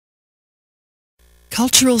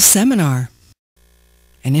Cultural Seminar.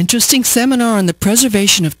 An interesting seminar on the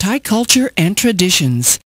preservation of Thai culture and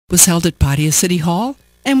traditions was held at Pattaya City Hall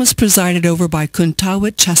and was presided over by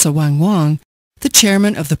Kuntawit Chasawangwang, the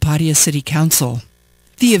chairman of the Pattaya City Council.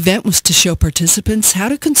 The event was to show participants how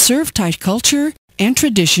to conserve Thai culture and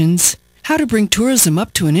traditions, how to bring tourism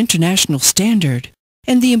up to an international standard,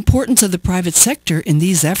 and the importance of the private sector in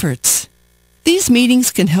these efforts. These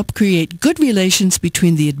meetings can help create good relations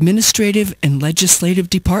between the administrative and legislative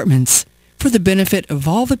departments for the benefit of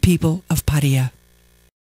all the people of Pattaya.